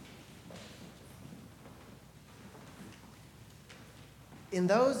In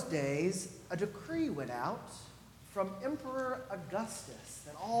those days, a decree went out from Emperor Augustus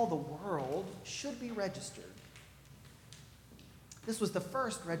that all the world should be registered. This was the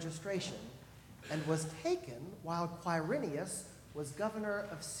first registration and was taken while Quirinius was governor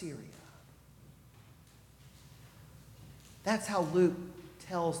of Syria. That's how Luke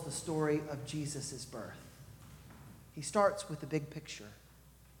tells the story of Jesus' birth. He starts with the big picture.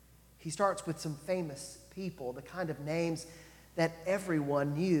 He starts with some famous people, the kind of names that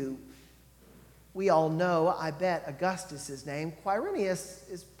everyone knew. We all know, I bet, Augustus' name. Quirinius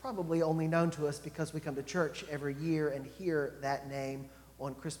is probably only known to us because we come to church every year and hear that name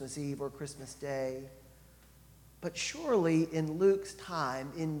on Christmas Eve or Christmas Day. But surely in Luke's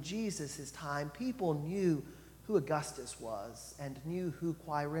time, in Jesus' time, people knew who Augustus was and knew who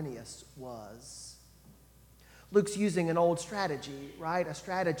Quirinius was. Luke's using an old strategy, right? A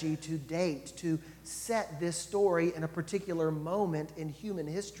strategy to date, to set this story in a particular moment in human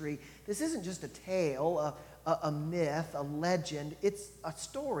history. This isn't just a tale, a myth, a legend. It's a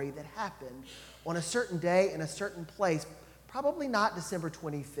story that happened on a certain day in a certain place, probably not December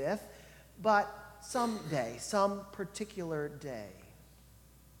 25th, but some day, some particular day.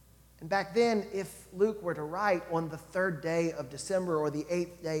 And back then, if Luke were to write on the 3rd day of December or the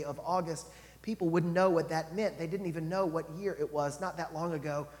 8th day of August, people wouldn't know what that meant. They didn't even know what year it was. Not that long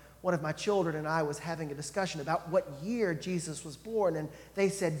ago, one of my children and I was having a discussion about what year Jesus was born, and they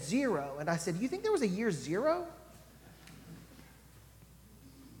said 0. And I said, you think there was a year 0?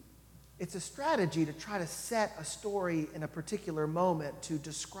 It's a strategy to try to set a story in a particular moment to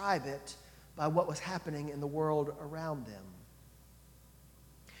describe it by what was happening in the world around them.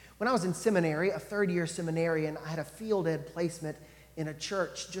 When I was in seminary, a 3rd-year seminarian, I had a field ed placement in a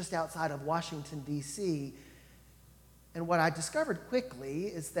church just outside of Washington, D.C. And what I discovered quickly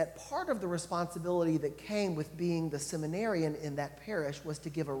is that part of the responsibility that came with being the seminarian in that parish was to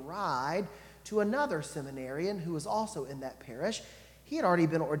give a ride to another seminarian who was also in that parish. He had already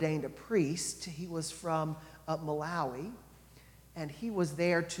been ordained a priest. He was from Malawi, and he was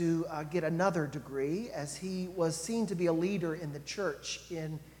there to get another degree as he was seen to be a leader in the church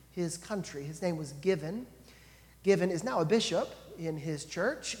in his country. His name was Given. Given is now a bishop in his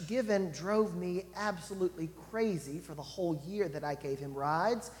church. Given drove me absolutely crazy for the whole year that I gave him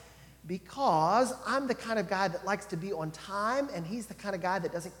rides because I'm the kind of guy that likes to be on time, and he's the kind of guy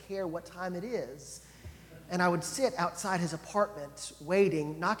that doesn't care what time it is. And I would sit outside his apartment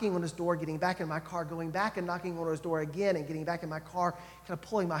waiting, knocking on his door, getting back in my car, going back and knocking on his door again and getting back in my car, kind of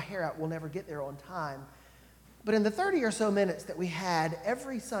pulling my hair out. We'll never get there on time. But in the 30 or so minutes that we had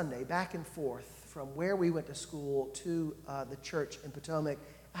every Sunday back and forth from where we went to school to the church in Potomac,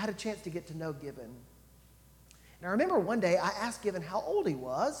 I had a chance to get to know Given. And I remember one day I asked Given how old he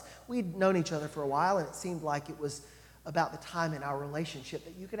was. We'd known each other for a while, and it seemed like it was about the time in our relationship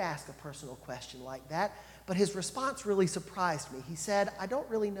that you could ask a personal question like that. But his response really surprised me. He said, I don't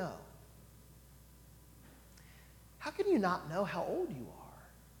really know. How can you not know how old you are?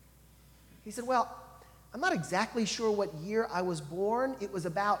 He said, well, I'm not exactly sure what year I was born. It was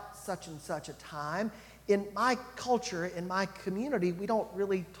about such and such a time. In my culture, in my community, we don't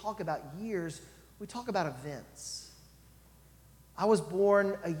really talk about years. We talk about events. I was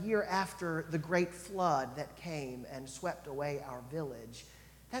born a year after the great flood that came and swept away our village.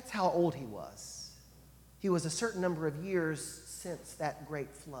 That's how old he was. He was a certain number of years since that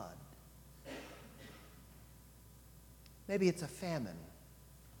great flood. Maybe it's a famine.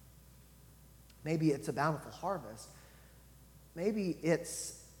 Maybe it's a bountiful harvest. Maybe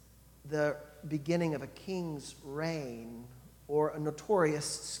it's the beginning of a king's reign or a notorious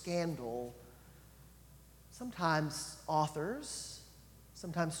scandal. Sometimes authors,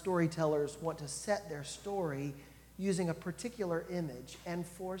 sometimes storytellers want to set their story using a particular image. And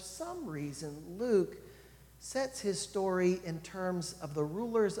for some reason, Luke sets his story in terms of the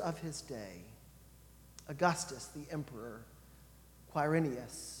rulers of his day. Augustus, the emperor.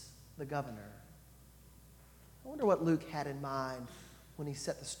 Quirinius, the governor. I wonder what Luke had in mind when he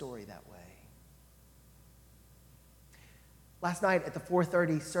set the story that way. Last night at the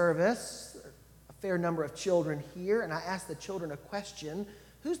 4:30 service, a fair number of children here, and I asked the children a question.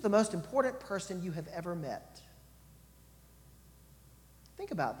 Who's the most important person you have ever met?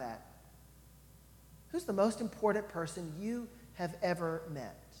 Think about that. Who's the most important person you have ever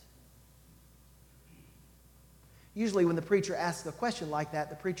met? Usually when the preacher asks a question like that,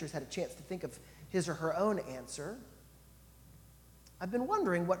 the preacher's had a chance to think of his or her own answer. I've been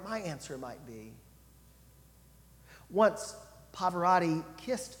wondering what my answer might be. Once, Pavarotti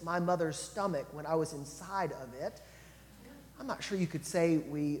kissed my mother's stomach when I was inside of it. I'm not sure you could say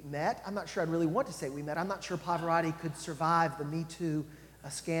we met. I'm not sure I'd really want to say we met. I'm not sure Pavarotti could survive the Me Too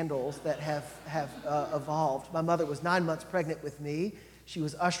scandals that have evolved. My mother was 9 months pregnant with me. She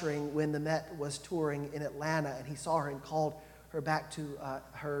was ushering when the Met was touring in Atlanta, and he saw her and called her back to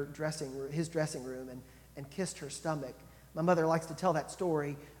his dressing room and kissed her stomach. My mother likes to tell that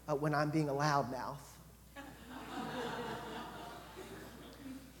story when I'm being a loudmouth.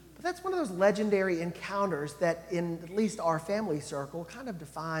 But that's one of those legendary encounters that, in at least our family circle, kind of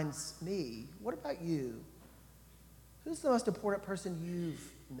defines me. What about you? Who's the most important person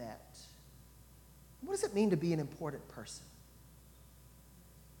you've met? What does it mean to be an important person?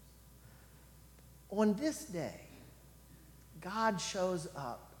 On this day, God shows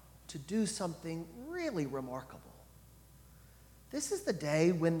up to do something really remarkable. This is the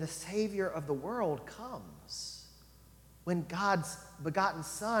day when the Savior of the world comes, when God's begotten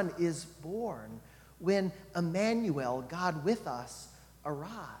Son is born, when Emmanuel, God with us,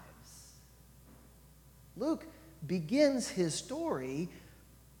 arrives. Luke begins his story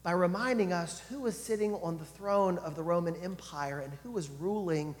by reminding us who was sitting on the throne of the Roman Empire and who was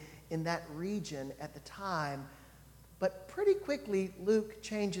ruling in that region at the time. But pretty quickly, Luke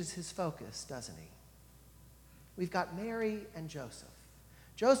changes his focus, doesn't he? We've got Mary and Joseph.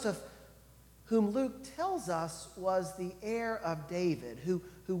 Joseph, whom Luke tells us was the heir of David, who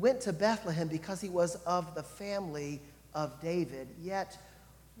went to Bethlehem because he was of the family of David. Yet,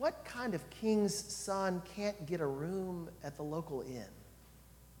 what kind of king's son can't get a room at the local inn?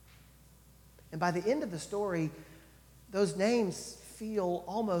 And by the end of the story, those names feel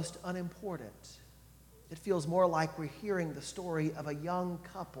almost unimportant. It feels more like we're hearing the story of a young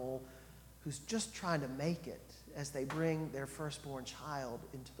couple who's just trying to make it as they bring their firstborn child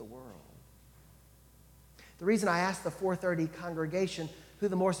into the world. The reason I asked the 430 congregation who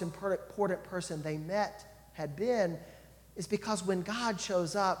the most important person they met had been is because when God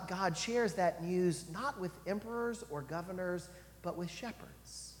shows up, God shares that news not with emperors or governors, but with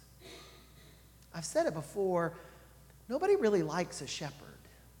shepherds. I've said it before, nobody really likes a shepherd.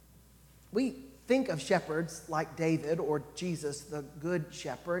 We think of shepherds like David or Jesus, the good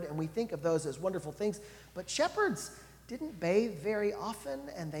shepherd, and we think of those as wonderful things, but shepherds didn't bathe very often,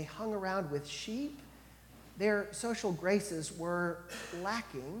 and they hung around with sheep. Their social graces were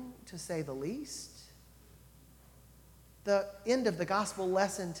lacking, to say the least. The end of the gospel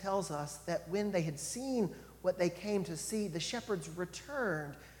lesson tells us that when they had seen what they came to see, the shepherds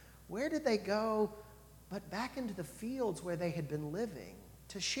returned. Where did they go but back into the fields where they had been living?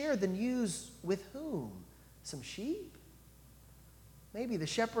 To share the news with whom? Some sheep? Maybe the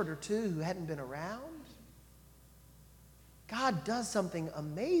shepherd or two who hadn't been around? God does something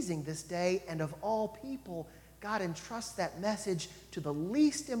amazing this day, and of all people, God entrusts that message to the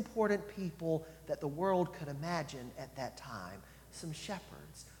least important people that the world could imagine at that time, some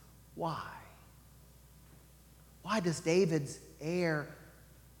shepherds. Why? Why does David's heir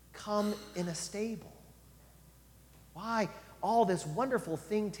come in a stable? Why all this wonderful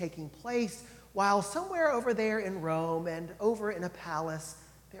thing taking place while somewhere over there in Rome and over in a palace,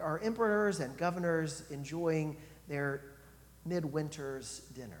 there are emperors and governors enjoying their midwinter's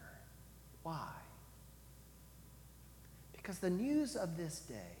dinner? Why? Because the news of this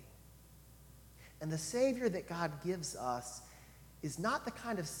day and the Savior that God gives us is not the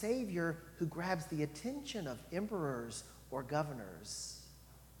kind of Savior who grabs the attention of emperors or governors,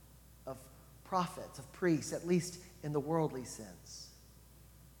 of prophets, of priests, at least in the worldly sense.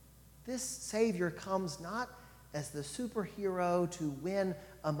 This Savior comes not as the superhero to win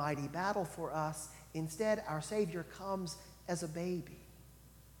a mighty battle for us. Instead, our Savior comes as a baby.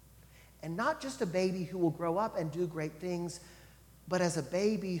 And not just a baby who will grow up and do great things, but as a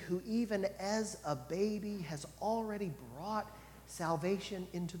baby who, even as a baby, has already brought salvation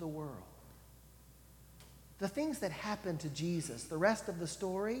into the world. The things that happened to Jesus, the rest of the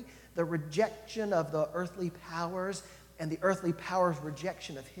story, the rejection of the earthly powers and the earthly powers'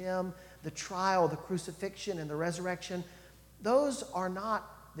 rejection of him, the trial, the crucifixion, and the resurrection, those are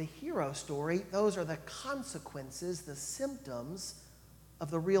not the hero story. Those are the consequences, the symptoms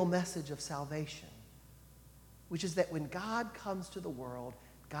of the real message of salvation, which is that when God comes to the world,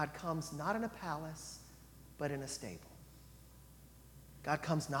 God comes not in a palace, but in a stable. God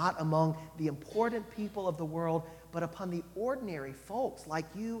comes not among the important people of the world, but upon the ordinary folks like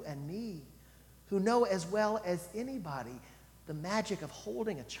you and me, who know as well as anybody the magic of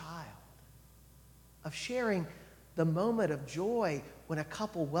holding a child, of sharing the moment of joy when a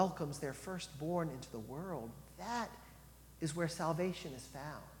couple welcomes their firstborn into the world. That is where salvation is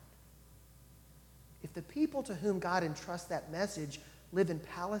found. If the people to whom God entrusts that message live in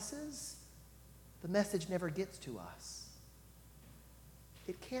palaces, the message never gets to us.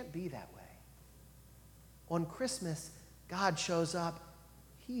 It can't be that way. On Christmas, God shows up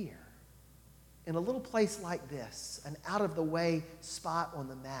here, in a little place like this, an out-of-the-way spot on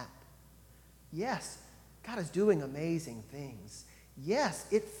the map. Yes, God is doing amazing things. Yes,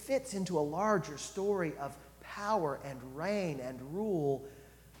 it fits into a larger story of power and reign and rule.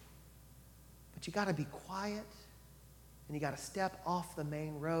 But you got to be quiet, and you got to step off the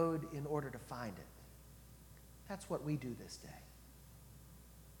main road in order to find it. That's what we do this day.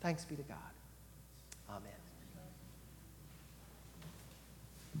 Thanks be to God. Amen.